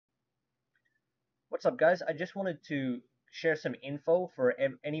What's up, guys? I just wanted to share some info for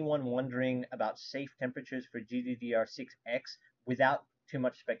anyone wondering about safe temperatures for GDDR6X without too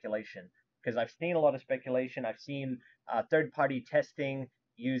much speculation. Because I've seen a lot of speculation. I've seen third-party testing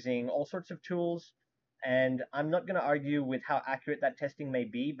using all sorts of tools, and I'm not going to argue with how accurate that testing may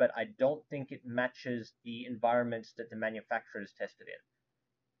be, but I don't think it matches the environments that the manufacturers tested in.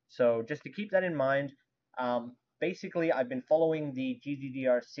 So just to keep that in mind, basically I've been following the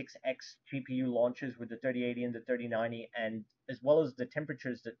GDDR6X GPU launches with the 3080 and the 3090, and as well as the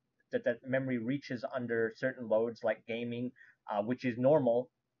temperatures that memory reaches under certain loads like gaming, which is normal.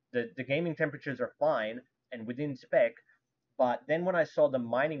 The gaming temperatures are fine and within spec, but then when I saw the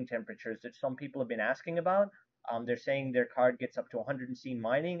mining temperatures that some people have been asking about, they're saying their card gets up to 100 C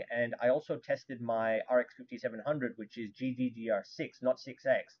mining, and I also tested my RX 5700, which is GDDR6, not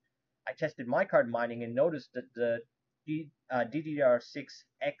 6X. I tested my card mining and noticed that the DDR6X,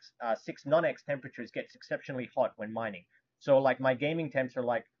 6 non-X temperatures gets exceptionally hot when mining. So like my gaming temps are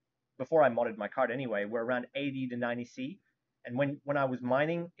like, before I modded my card anyway, were around 80 to 90 C, and when I was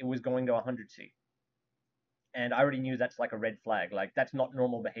mining, it was going to 100 C. And I already knew that's like a red flag. Like that's not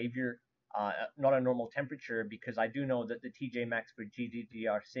normal behavior, not a normal temperature, because I do know that the TJ max for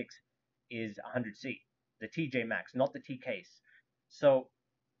GDDR6 is 100 C, the TJ max, not the T case. So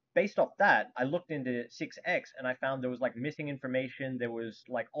based off that, I looked into 6X and I found there was like missing information. There was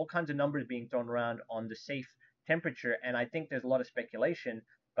like all kinds of numbers being thrown around on the safe temperature, and I think there's a lot of speculation.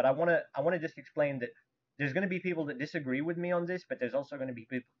 But I wanna just explain that there's going to be people that disagree with me on this, but there's also going to be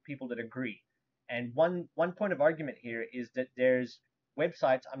people that agree. And one point of argument here is that there's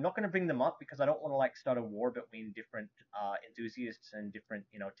websites. I'm not going to bring them up because I don't want to like start a war between different enthusiasts and different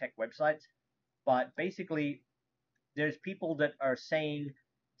tech websites. But basically, there's people that are saying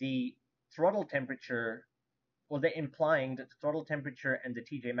the throttle temperature, well, they're implying that the throttle temperature and the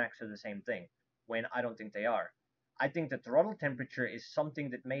TJ max are the same thing, when I don't think they are. I think the throttle temperature is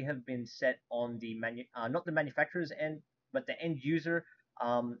something that may have been set on the not the manufacturer's end, but the end user,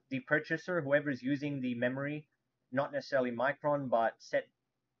 the purchaser, whoever's using the memory, not necessarily Micron, but set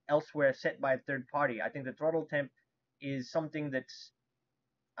elsewhere, set by a third party. I think the throttle temp is something that's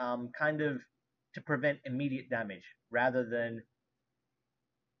kind of to prevent immediate damage rather than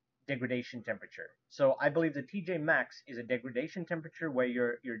degradation temperature. So I believe the TJ max is a degradation temperature where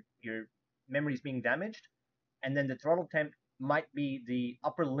your memory is being damaged, and then the throttle temp might be the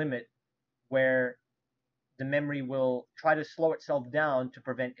upper limit where the memory will try to slow itself down to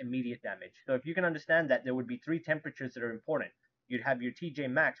prevent immediate damage. So if you can understand that, there would be three temperatures that are important. You'd have your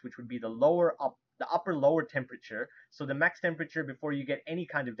TJ max, which would be the upper lower temperature, so the max temperature before you get any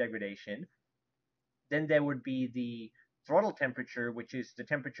kind of degradation. Then there would be the throttle temperature, which is the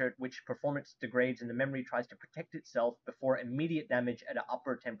temperature at which performance degrades and the memory tries to protect itself before immediate damage at an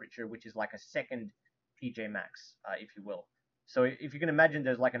upper temperature, which is like a second TJ max, if you will. So if you can imagine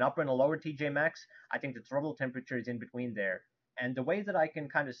there's like an upper and a lower TJ max, I think the throttle temperature is in between there. And the way that I can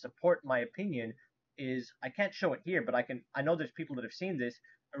kind of support my opinion is, I can't show it here, but I know there's people that have seen this.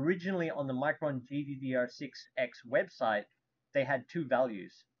 Originally on the Micron GDDR6X website, they had two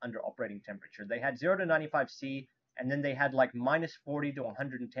values under operating temperature. They had 0 to 95 C, and then they had like minus 40 to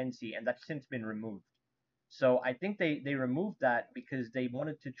 110 C, and that's since been removed. So I think they removed that because they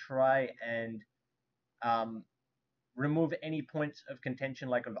wanted to try and remove any points of contention,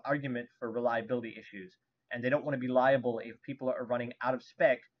 like of argument for reliability issues. And they don't want to be liable if people are running out of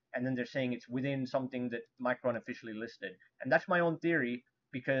spec and then they're saying it's within something that Micron officially listed. And that's my own theory,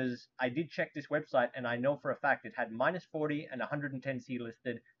 because I did check this website and I know for a fact it had minus 40 and 110C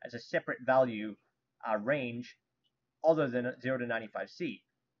listed as a separate value range other than 0 to 95C,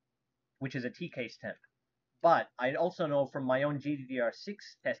 which is a T-case temp. But I also know from my own GDDR6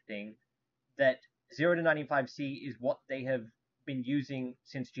 testing that 0 to 95C is what they have been using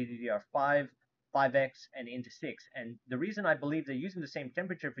since GDDR5, 5X, and into 6. And the reason I believe they're using the same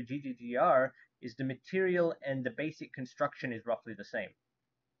temperature for GDDR is the material and the basic construction is roughly the same.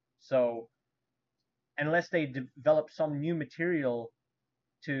 So unless they develop some new material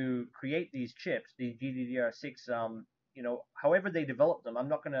to create these chips, the GDDR6, however they develop them, I'm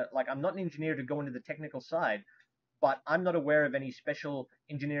not an engineer to go into the technical side, but I'm not aware of any special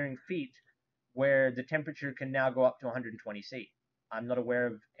engineering feat where the temperature can now go up to 120 C. I'm not aware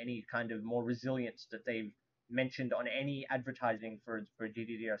of any kind of more resilience that they've mentioned on any advertising for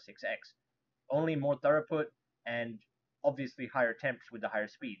GDDR6X. Only more throughput and obviously higher temps with the higher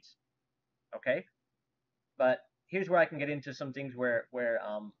speeds. Okay? But here's where I can get into some things where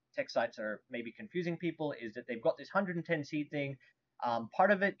tech sites are maybe confusing people, is that they've got this 110C thing.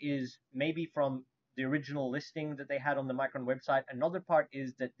 Part of it is maybe from the original listing that they had on the Micron website. Another part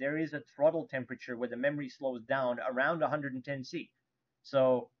is that there is a throttle temperature where the memory slows down around 110C.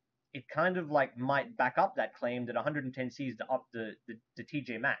 So it kind of like might back up that claim that 110C is the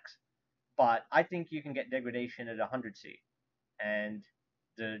TJ max. But I think you can get degradation at 100C. And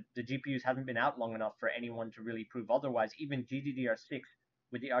the GPUs haven't been out long enough for anyone to really prove otherwise. Even GDDR6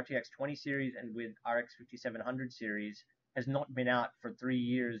 with the RTX 20 series and with RX 5700 series has not been out for 3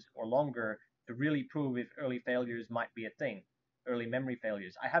 years or longer to really prove if early failures might be a thing, early memory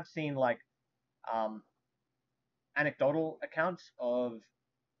failures. I have seen like anecdotal accounts of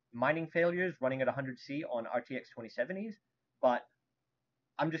mining failures running at 100C on RTX 2070s, but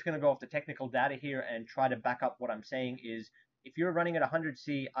I'm just going to go off the technical data here and try to back up what I'm saying is if you're running at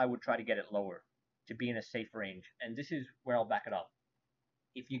 100C, I would try to get it lower to be in a safe range. And this is where I'll back it up.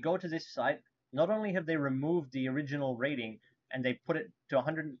 If you go to this site, not only have they removed the original rating and they put it to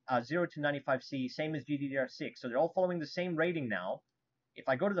 0 to 95C, same as GDDR6. So they're all following the same rating now. If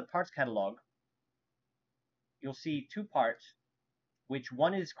I go to the parts catalog, you'll see two parts, which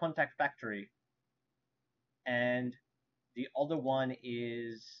one is contact factory and the other one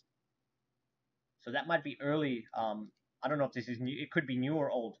is, so that might be early. I don't know if this is new. It could be new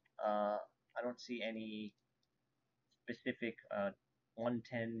or old. I don't see any specific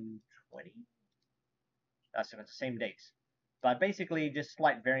 11020. That's the same dates. But basically just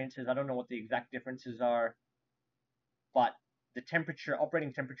slight variances. I don't know what the exact differences are. But the temperature,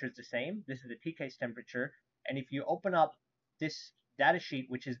 operating temperature is the same. This is the T-case temperature. And if you open up this data sheet,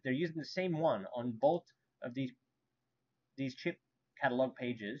 which is, they're using the same one on both of these chip catalog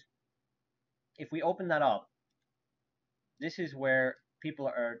pages. If we open that up, this is where people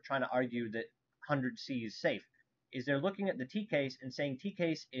are trying to argue that 100C is safe. Is they're looking at the T-case and saying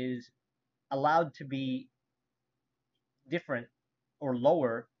T-case is allowed to be different or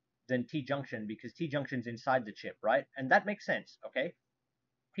lower than T-junction because T-junction is inside the chip, right? And that makes sense, okay?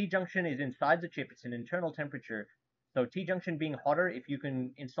 T-junction is inside the chip. It's an internal temperature. So T-junction being hotter, if you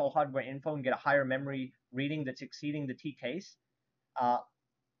can install hardware info and get a higher memory reading that's exceeding the T-case,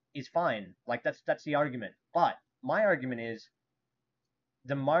 is fine. Like that's the argument. But my argument is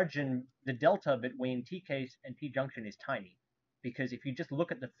the margin, the delta between T-case and T-junction is tiny. Because if you just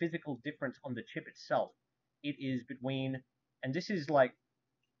look at the physical difference on the chip itself, it is between, and this is like,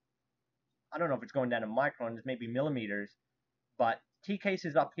 I don't know if it's going down to microns, maybe millimeters, but T-case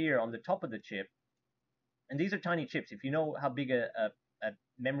is up here on the top of the chip. And these are tiny chips. If you know how big a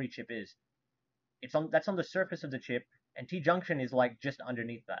memory chip is, that's on the surface of the chip, and T-junction is like just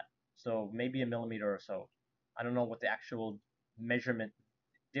underneath that. So maybe a millimeter or so. I don't know what the actual measurement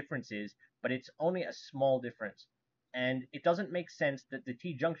difference is, but it's only a small difference. And it doesn't make sense that the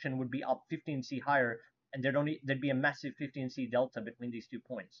T-junction would be up 15C higher, and there'd be a massive 15C delta between these 2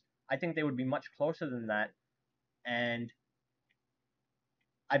 points. I think they would be much closer than that, and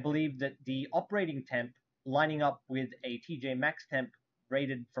I believe that the operating temp lining up with a TJ max temp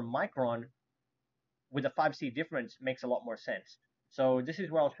rated from Micron with a 5C difference makes a lot more sense. So this is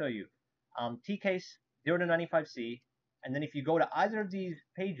where I'll show you. T-case 0 to 95C, and then if you go to either of these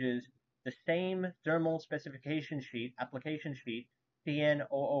pages, the same thermal specification sheet, application sheet,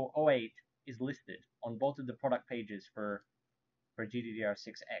 TN0008 is listed on both of the product pages for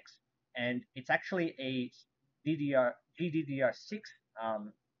GDDR6X. And it's actually a GDDR6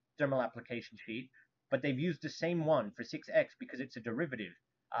 thermal application sheet, but they've used the same one for 6X because it's a derivative.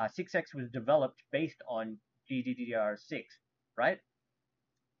 6X was developed based on GDDR6, right?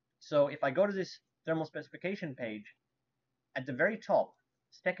 So if I go to this thermal specification page, at the very top,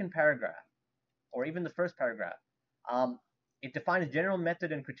 second paragraph, or even the first paragraph, it defines general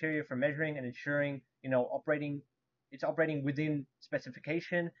method and criteria for measuring and ensuring, it's operating within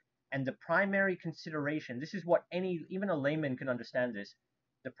specification, and the primary consideration, this is what even a layman can understand this,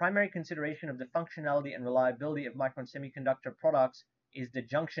 the primary consideration of the functionality and reliability of Micron semiconductor products is the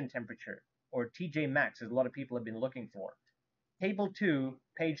junction temperature, or TJ max, as a lot of people have been looking for. Table 2,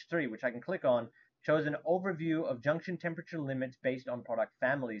 page 3, which I can click on, shows an overview of junction temperature limits based on product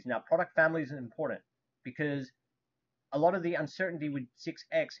families. Now, product families is important because a lot of the uncertainty with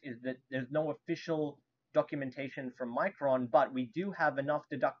 6X is that there's no official documentation from Micron, but we do have enough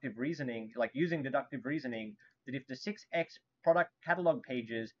deductive reasoning, like using deductive reasoning, that if the 6X product catalog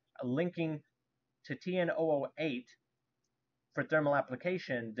pages are linking to TN008 for thermal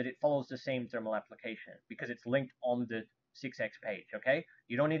application, that it follows the same thermal application because it's linked on the 6X page, okay?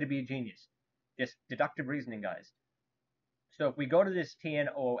 You don't need to be a genius. Just deductive reasoning, guys. So if we go to this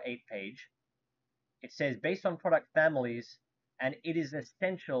TN008 page, it says, based on product families, and it is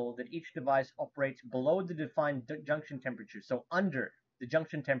essential that each device operates below the defined junction temperature, so under the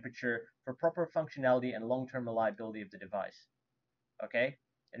junction temperature for proper functionality and long-term reliability of the device. Okay,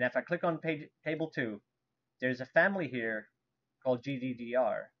 and if I click on table 2, there's a family here called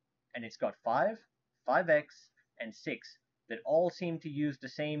GDDR, and it's got 5, 5X, and 6 that all seem to use the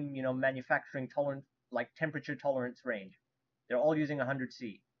same, manufacturing tolerance, like temperature tolerance range. They're all using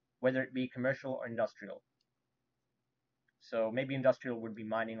 100C, whether it be commercial or industrial. So maybe industrial would be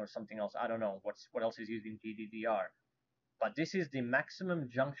mining or something else. I don't know what else is using GDDR. But this is the maximum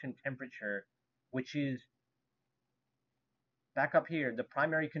junction temperature, which is back up here, the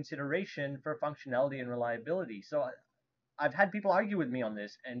primary consideration for functionality and reliability. So I've had people argue with me on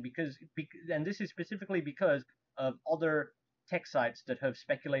this, and this is specifically because of other tech sites that have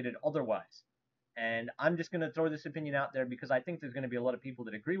speculated otherwise. And I'm just going to throw this opinion out there because I think there's going to be a lot of people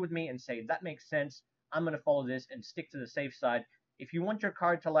that agree with me and say that makes sense. I'm going to follow this and stick to the safe side. If you want your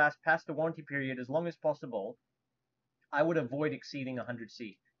card to last past the warranty period as long as possible, I would avoid exceeding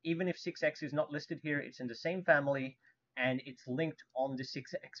 100C. Even if 6X is not listed here, it's in the same family and it's linked on the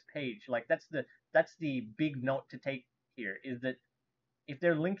 6X page. Like that's the big note to take here, is that if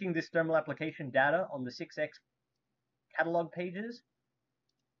they're linking this thermal application data on the 6X catalog pages,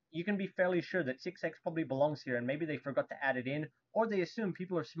 you can be fairly sure that 6X probably belongs here, and maybe they forgot to add it in, or they assume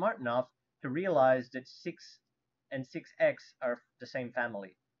people are smart enough to realize that 6 and 6X are the same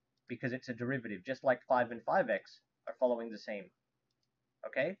family, because it's a derivative, just like 5 and 5X are following the same.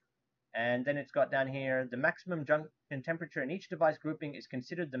 Okay? And then it's got down here, the maximum junction temperature in each device grouping is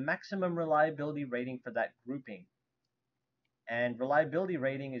considered the maximum reliability rating for that grouping. And reliability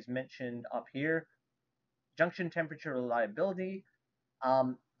rating is mentioned up here. Junction temperature reliability,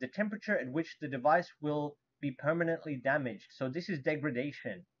 the temperature at which the device will be permanently damaged. So this is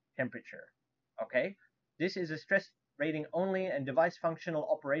degradation temperature. Okay? This is a stress rating only, and device functional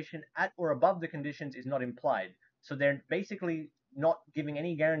operation at or above the conditions is not implied. So they're basically not giving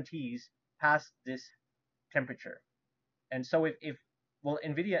any guarantees past this temperature. And so well,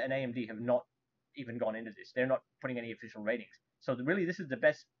 NVIDIA and AMD have not even gone into this. They're not putting any official ratings. So really, this is the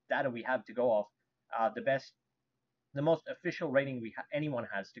best data we have to go off, the most official rating anyone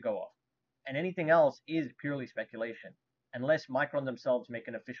has to go off. And anything else is purely speculation, unless Micron themselves make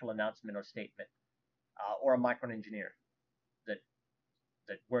an official announcement or statement, or a Micron engineer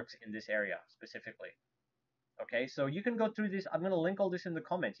that works in this area specifically. Okay, so you can go through this. I'm going to link all this in the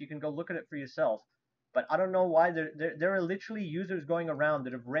comments. You can go look at it for yourself. But I don't know why there are literally users going around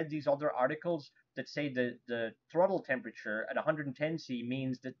that have read these other articles that say the throttle temperature at 110C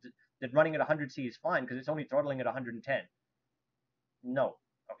means that running at 100C is fine because it's only throttling at 110. No,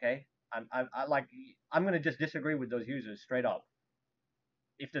 okay? I'm going to just disagree with those users straight up.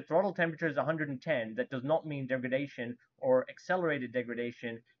 If the throttle temperature is 110, that does not mean degradation or accelerated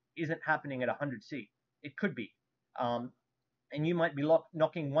degradation isn't happening at 100C. It could be. And you might be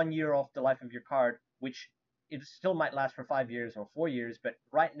knocking 1 year off the life of your card, which it still might last for 5 years or 4 years. But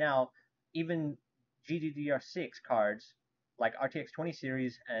right now, even GDDR6 cards like RTX 20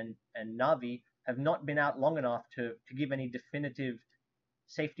 series and Navi have not been out long enough to give any definitive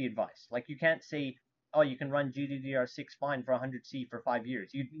safety advice. Like you can't say, oh, you can run GDDR6 fine for 100C for 5 years.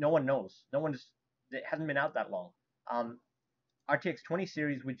 No one knows. It hasn't been out that long. RTX 20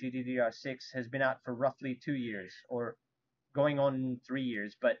 series with GDDR6 has been out for roughly 2 years or going on 3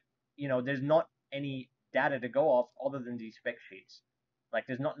 years, but there's not any data to go off other than these spec sheets. Like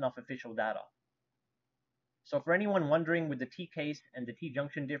there's not enough official data. So for anyone wondering with the T case and the T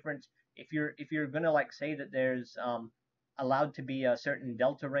junction difference, if you're gonna say that there's allowed to be a certain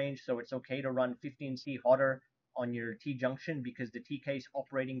delta range, so it's okay to run 15C hotter on your T junction because the T case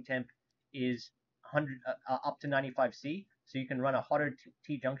operating temp is 100 up to 95C, so you can run a hotter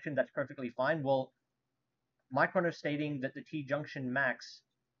T junction. That's perfectly fine. Well, Micron are stating that the T junction max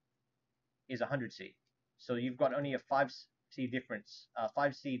is 100C, so you've got only a 5C difference,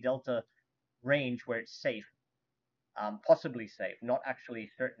 5C delta range where it's safe, possibly safe, not actually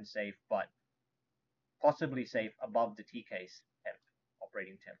certain safe, but possibly safe above the T case temp,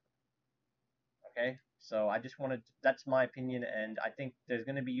 operating temp. Okay, so I just that's my opinion, and I think there's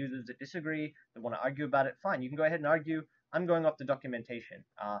going to be users that disagree, that want to argue about it. Fine, you can go ahead and argue. I'm going off the documentation,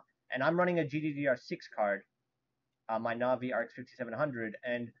 and I'm running a GDDR6 card, my Navi RX 5700,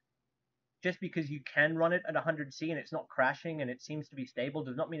 and just because you can run it at 100C and it's not crashing and it seems to be stable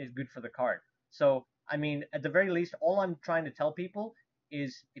does not mean it's good for the card. So, I mean, at the very least, all I'm trying to tell people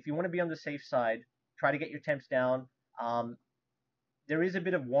is if you want to be on the safe side, try to get your temps down. There is a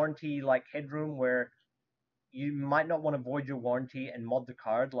bit of warranty headroom where you might not want to void your warranty and mod the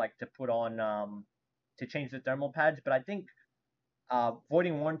card to put on to change the thermal pads, but I think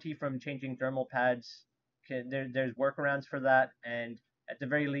voiding warranty from changing thermal pads, there's workarounds for that, and At the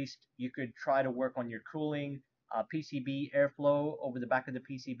very least, you could try to work on your cooling. PCB airflow over the back of the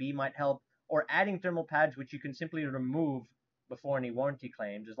PCB might help, or adding thermal pads, which you can simply remove before any warranty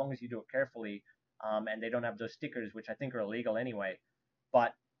claims, as long as you do it carefully, and they don't have those stickers, which I think are illegal anyway.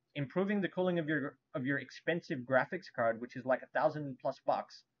 But improving the cooling of your expensive graphics card, which is like $1,000+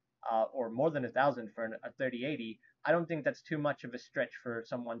 or more than 1,000 for a 3080, I don't think that's too much of a stretch for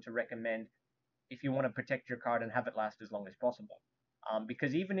someone to recommend if you want to protect your card and have it last as long as possible.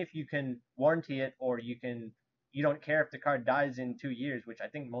 Because even if you can warranty it, or you don't care if the card dies in 2 years, which I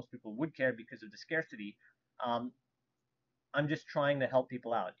think most people would care because of the scarcity. Um, I'm just trying to help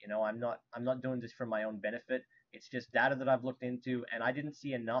people out. I'm not doing this for my own benefit. It's just data that I've looked into, and I didn't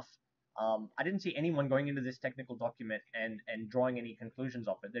see enough. I didn't see anyone going into this technical document and drawing any conclusions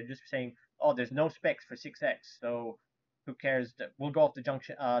off it. They're just saying, oh, there's no specs for 6x, so who cares? We'll go off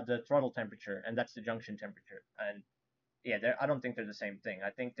the throttle temperature, and that's the junction temperature. And yeah, I don't think they're the same thing. I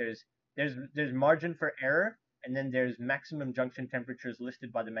think there's margin for error, and then there's maximum junction temperatures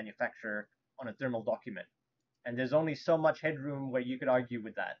listed by the manufacturer on a thermal document. And there's only so much headroom where you could argue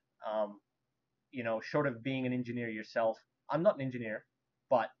with that. Short of being an engineer yourself. I'm not an engineer,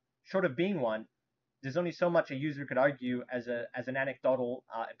 but short of being one, there's only so much a user could argue as an anecdotal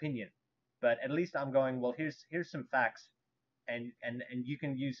opinion. But at least I'm going, well, here's some facts, and you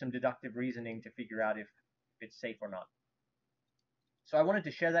can use some deductive reasoning to figure out if it's safe or not. So I wanted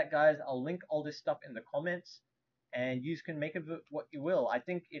to share that, guys. I'll link all this stuff in the comments, and you can make of it what you will. I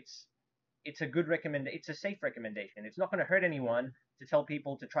think it's a good recommendation. It's a safe recommendation. It's not going to hurt anyone to tell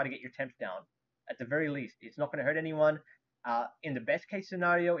people to try to get your temps down. At the very least, it's not going to hurt anyone. In the best case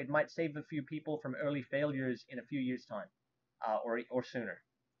scenario, it might save a few people from early failures in a few years' time, or sooner.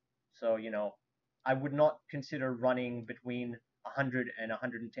 So I would not consider running between 100 and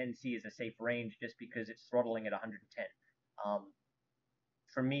 110C as a safe range just because it's throttling at 110.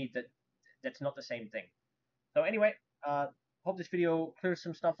 For me, that's not the same thing. So anyway, hope this video clears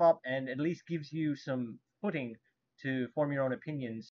some stuff up and at least gives you some footing to form your own opinions